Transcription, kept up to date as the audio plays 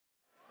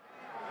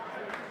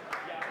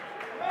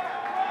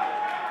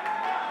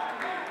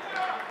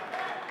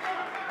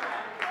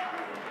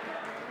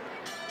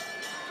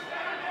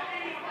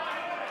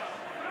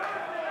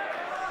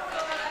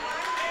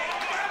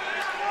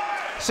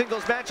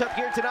singles matchup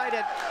here tonight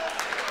at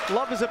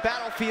Love is a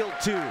Battlefield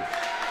 2.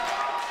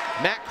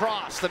 Matt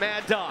Cross, the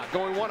Mad Dog,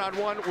 going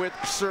one-on-one with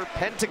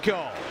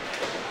Serpentico.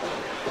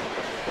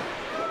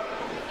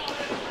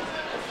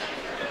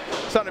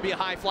 It's going to be a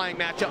high-flying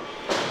matchup.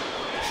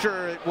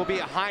 Sure, it will be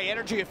a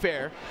high-energy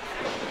affair.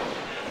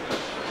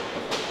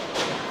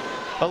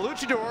 A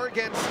luchador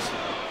against,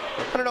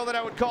 I don't know that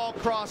I would call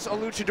Cross a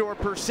luchador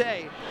per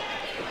se,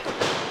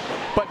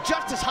 but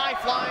just as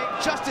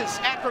high-flying, just as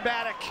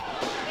acrobatic,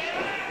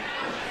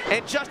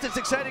 and just as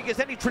exciting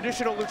as any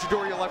traditional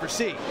luchador you'll ever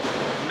see.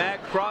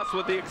 Matt Cross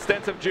with the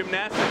extensive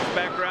gymnastics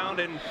background,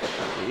 and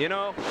you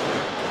know,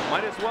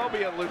 might as well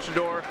be a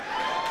luchador.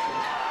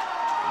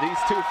 These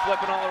two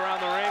flipping all around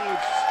the ring,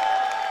 which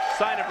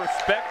sign of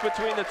respect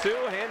between the two.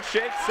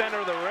 Handshake, center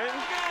of the ring.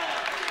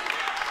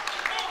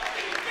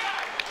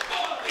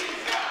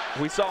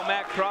 We saw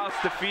Matt Cross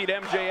defeat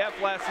MJF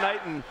last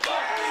night in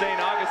St.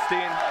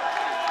 Augustine.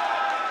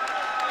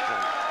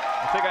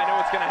 I think I know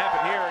what's going to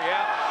happen here,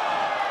 yeah.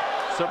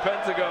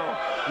 Serpentico,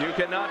 you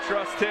cannot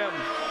trust him.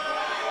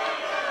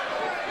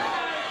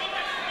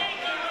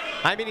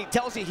 I mean, he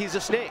tells you he's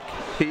a snake.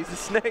 He's a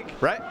snake.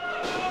 Right?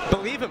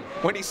 Believe him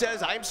when he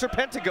says, I'm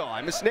Serpentico,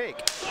 I'm a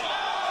snake.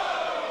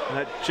 And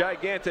a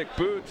gigantic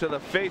boot to the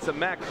face of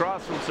Matt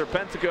Cross from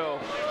Serpentico.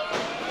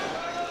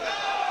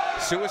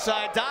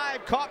 Suicide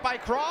dive, caught by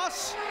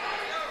Cross,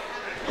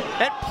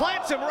 and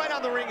plants him right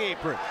on the ring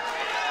apron.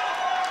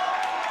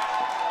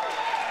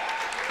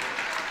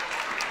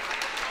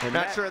 And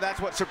Not sure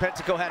that's what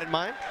Serpentico had in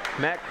mind.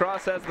 Matt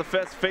Cross has the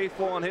Fest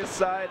faithful on his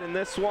side in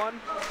this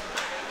one.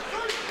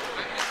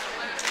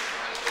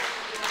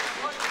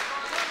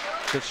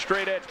 The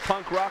straight edge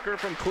punk rocker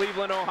from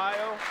Cleveland,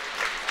 Ohio.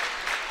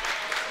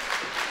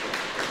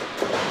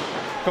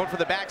 Going for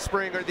the back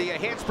spring, or the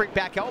handspring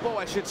back elbow,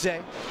 I should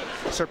say.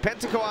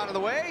 Serpentico out of the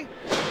way.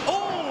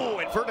 Oh,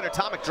 inverted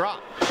atomic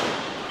drop.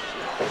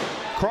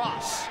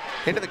 Cross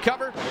into the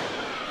cover.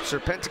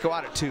 Serpentico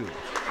out at 2.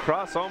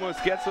 Cross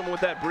almost gets him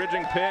with that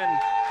bridging pin.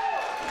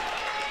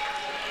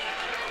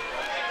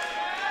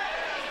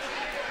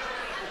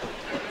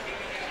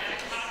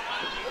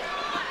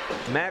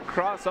 Matt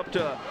Cross up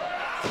to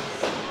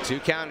 2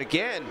 count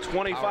again.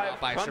 25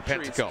 by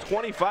countries. Serpentico.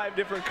 25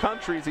 different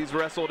countries he's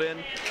wrestled in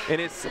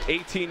his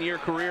 18-year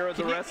career as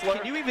a wrestler.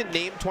 Can you even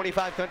name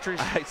 25 countries?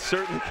 I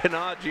certainly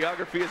cannot.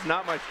 Geography is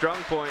not my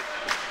strong point.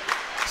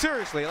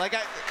 Seriously, like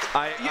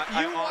I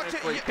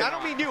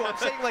don't mean you. I'm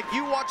saying like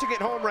you watching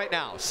at home right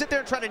now. Sit there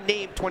and try to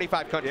name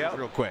 25 countries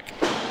real quick.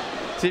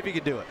 See if you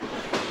can do it.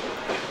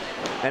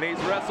 And he's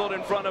wrestled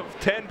in front of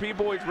 10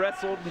 people. He's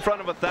wrestled in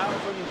front of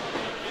 1,000.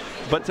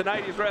 But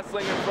tonight he's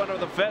wrestling in front of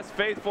the Fest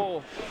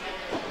faithful.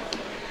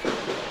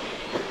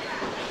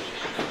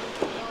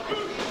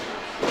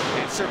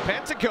 And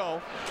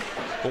Serpentico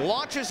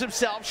launches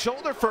himself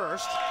shoulder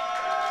first.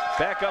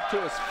 Back up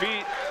to his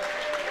feet.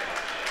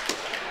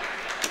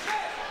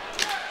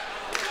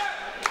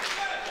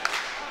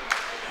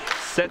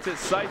 Sets his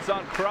sights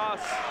on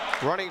Cross.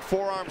 Running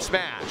forearm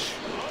smash.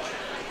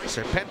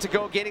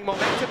 Serpentico gaining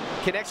momentum,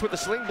 connects with the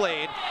sling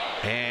blade,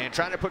 and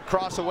trying to put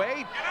Cross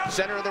away.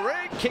 Center of the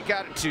ring, kick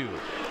out at 2.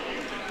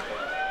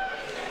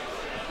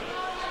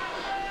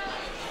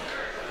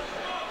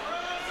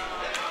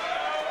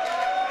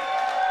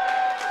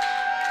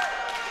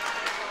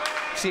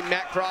 Seen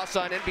Matt Cross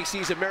on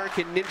NBC's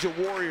American Ninja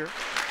Warrior.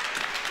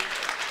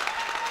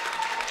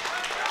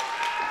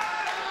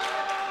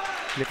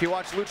 And if you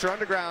watch Lucha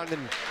Underground,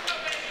 then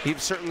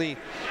you've certainly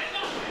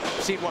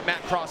seen what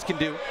Matt Cross can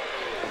do.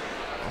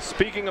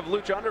 Speaking of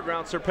Lucha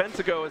Underground,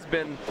 Serpentico has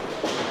been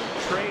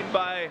trained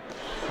by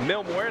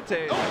Mil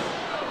Muertes,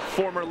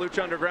 former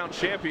Lucha Underground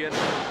champion.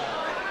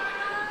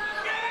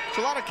 It's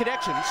a lot of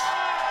connections.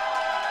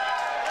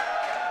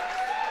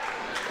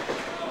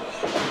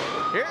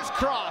 Here's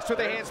Cross with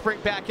a handspring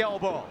back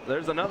elbow.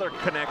 There's another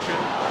connection.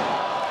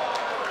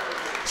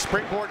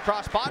 Springboard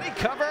crossbody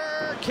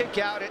cover, kick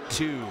out at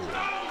 2.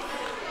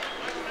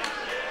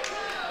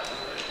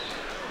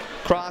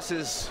 Cross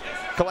has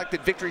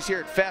collected victories here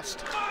at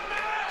Fest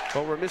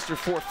over Mr.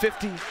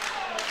 450.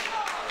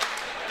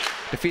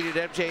 Defeated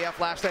MJF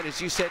last night, as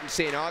you said, in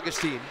St.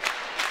 Augustine.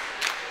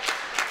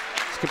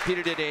 He's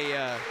competed in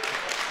a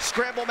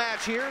scramble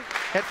match here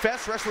at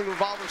Fest, wrestling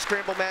revolving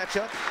scramble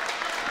matchup.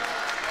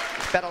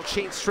 Battled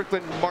Shane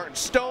Strickland, Martin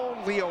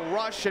Stone, Leo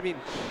Rush. I mean,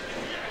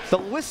 the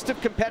list of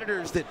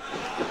competitors that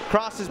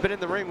Cross has been in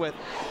the ring with,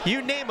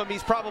 you name him,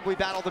 he's probably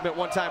battled them at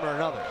one time or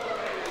another.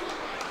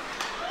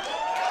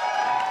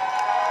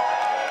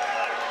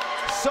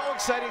 So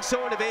exciting,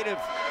 so innovative.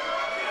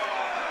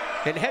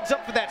 And heads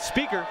up for that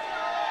speaker.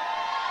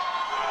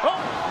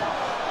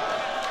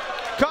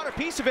 Oh! Caught a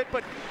piece of it,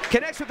 but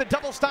connects with the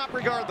double stomp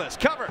regardless.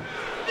 Cover.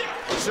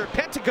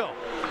 Serpentico.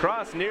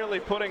 Cross nearly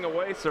putting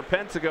away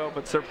Serpentico,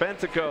 but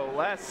Serpentico,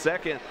 last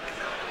second,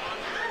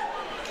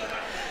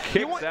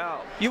 kicks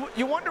out.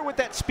 You wonder with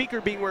that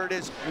speaker being where it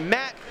is,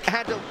 Matt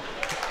had to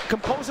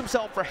compose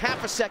himself for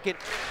half a second,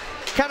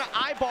 kind of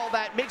eyeball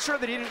that, make sure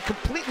that he didn't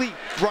completely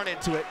run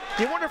into it.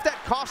 You wonder if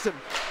that cost him.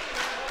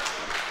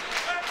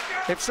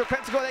 if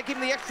Serpentico, they give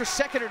him the extra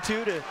second or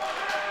two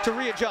to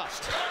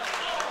readjust.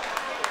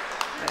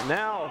 And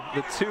now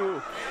the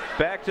two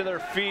back to their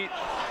feet,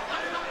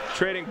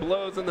 trading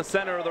blows in the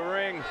center of the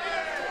ring.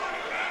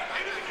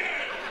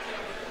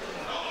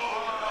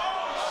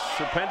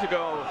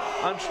 Serpentico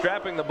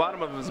unstrapping the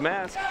bottom of his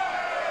mask.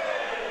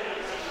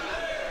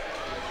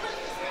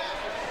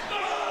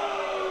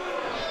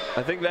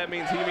 I think that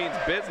means he means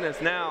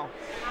business now.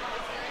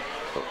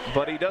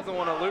 But he doesn't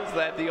want to lose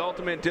that. The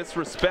ultimate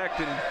disrespect,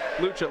 and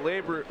Lucha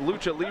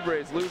Libre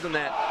is losing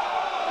that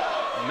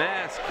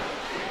mask.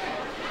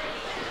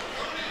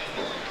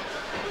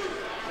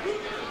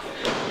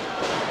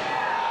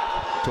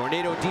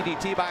 Tornado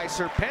DDT by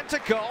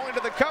Serpentico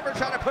into the cover,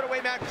 trying to put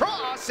away Matt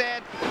Cross,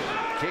 and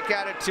kick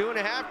out at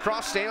 2.5.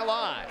 Cross staying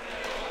alive.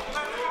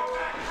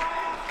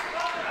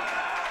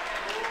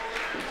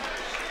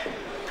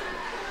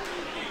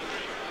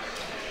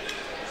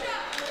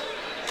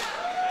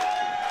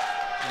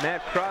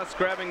 Matt Cross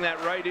grabbing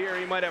that right ear.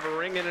 He might have a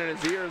ring in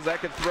his ears. That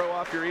could throw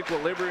off your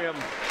equilibrium.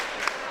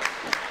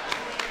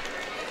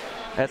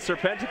 As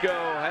Serpentico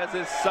has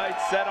his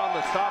sights set on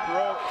the top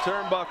rope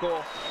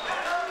turnbuckle.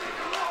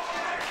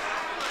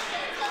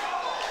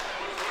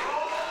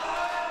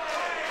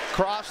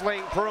 Cross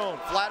laying prone,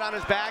 flat on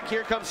his back.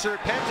 Here comes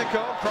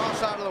Serpentico.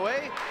 Cross out of the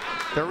way.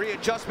 The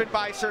readjustment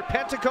by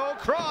Serpentico.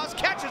 Cross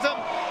catches him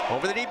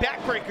over the knee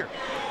backbreaker.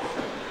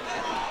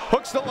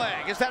 Hooks the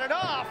leg. Is that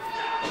enough?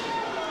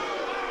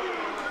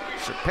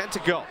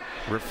 Serpentico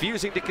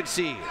refusing to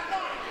concede.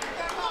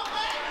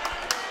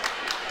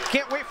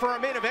 Can't wait for our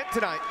main event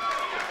tonight.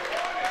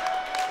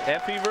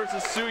 Effie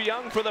versus Su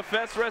Yung for the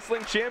Fest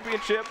Wrestling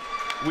Championship.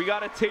 We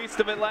got a taste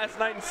of it last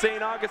night in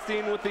St.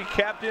 Augustine with the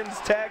Captains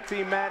Tag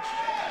Team match.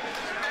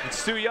 And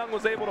Su Yung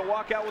was able to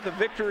walk out with a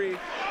victory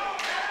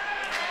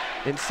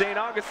in St.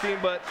 Augustine,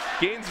 but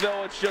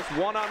Gainesville, it's just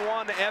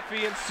one-on-one,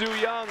 Effie and Su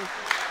Yung.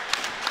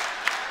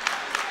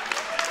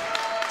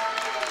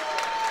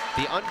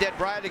 The Undead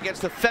Bride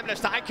against the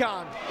Feminist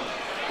Icon.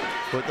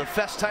 With the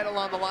Fest title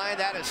on the line,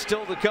 that is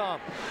still to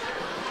come.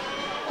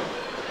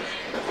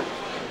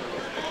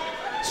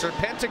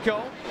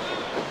 Serpentico.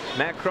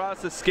 Matt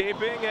Cross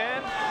escaping,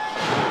 and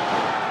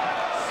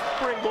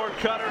springboard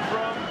cutter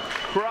from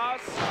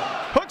Cross.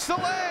 Hooks the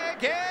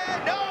leg,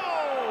 and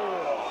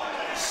no!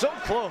 So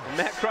close.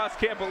 Matt Cross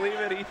can't believe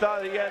it. He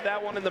thought he had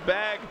that one in the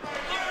bag.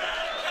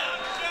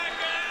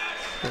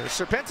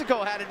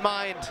 Serpentico had in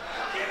mind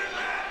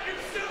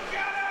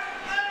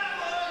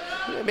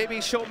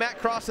maybe show Matt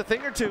Cross a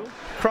thing or two.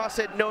 Cross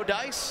said no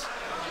dice.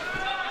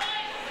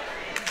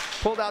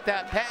 Pulled out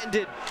that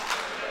patented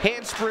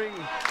handspring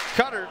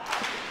cutter.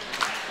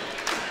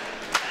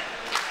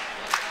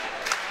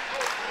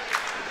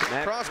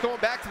 Cross going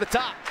back to the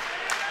top.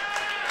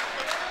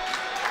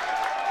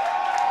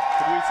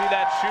 Did we see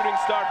that shooting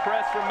star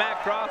press from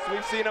Matt Cross?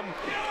 We've seen him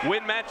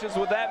win matches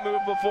with that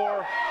move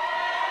before.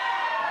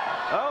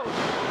 Oh,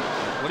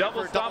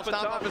 double stomp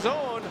of his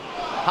own.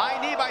 High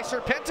knee by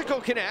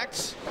Serpentico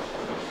connects.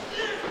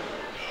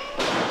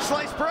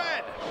 Sliced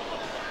bread.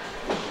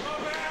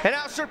 And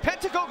now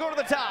Serpentico go to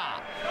the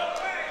top.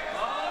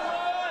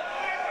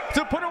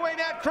 To put away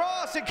Matt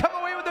Cross and come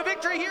away with the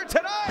victory here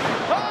tonight.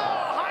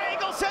 Oh, high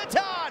angle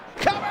senton.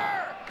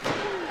 Cover.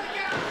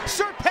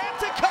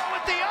 Serpentico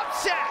with the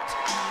upset.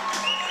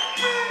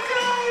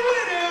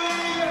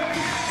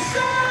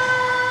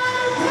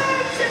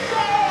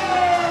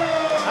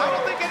 I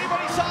don't think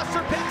anybody saw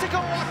Serpentico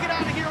walking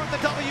out of here with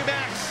the W,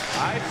 Max.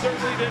 I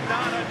certainly did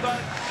not. I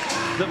thought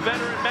the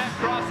veteran Matt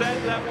Cross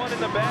had that one in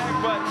the bag,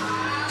 but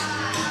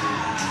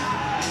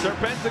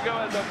Serpentico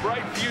has a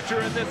bright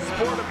future in this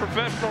sport of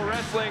professional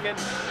wrestling, and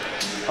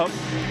a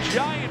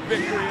giant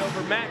victory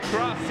over Matt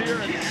Cross here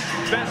at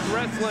Fest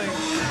Wrestling.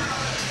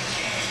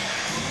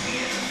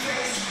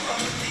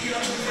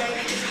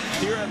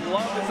 Here at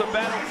Love is a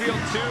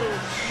Battlefield 2.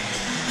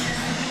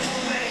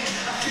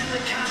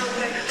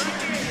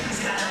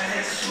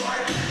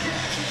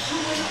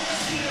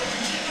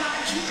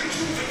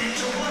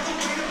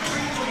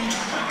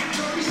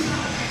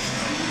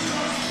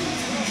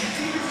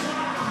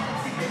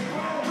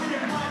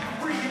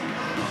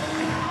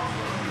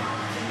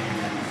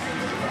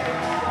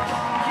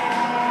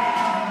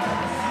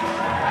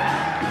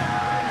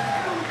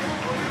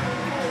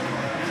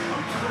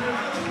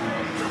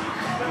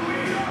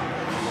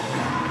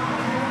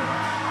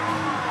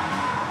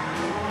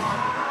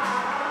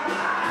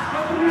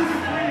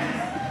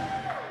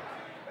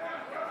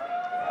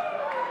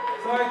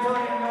 Sorry, Tony,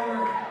 I know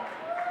we're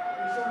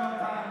short on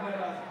time,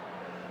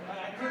 but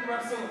I couldn't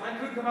wrestle. I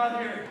couldn't come out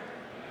here,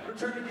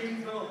 return to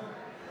Gainesville,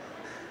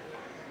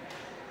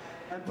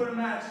 and put a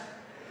match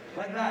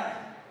like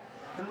that,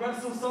 and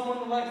wrestle someone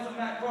the likes of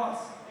Matt Cross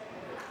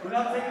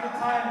without taking the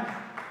time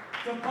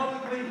to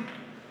publicly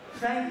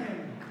thank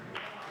him.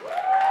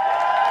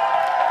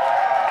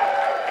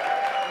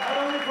 Not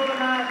only for the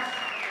match,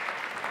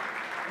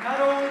 not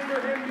only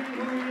for him being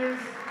who he is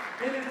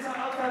in and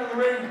outside of the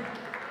ring.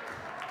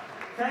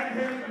 Thank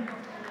him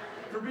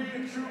for being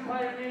a true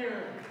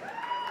pioneer.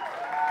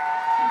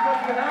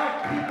 Because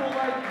without people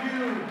like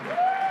you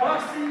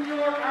busting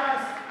your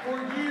ass for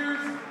years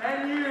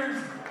and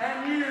years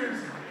and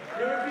years.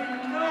 There would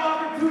be no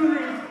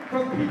opportunities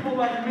for people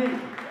like me.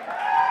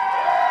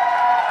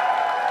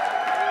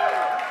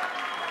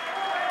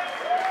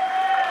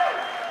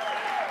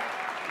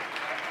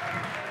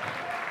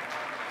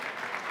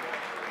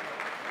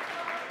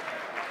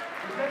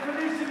 The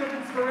definition of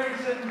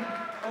inspiration,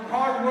 of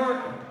hard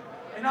work,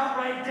 and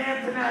outright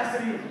damn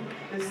tenacity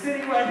is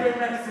sitting right here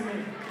next to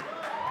me.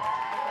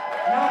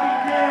 And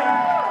I'll be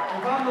damned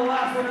if I'm the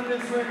last one in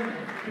this ring,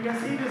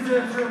 because he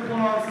deserves your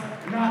applause,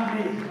 not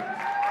me.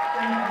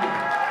 Thank you.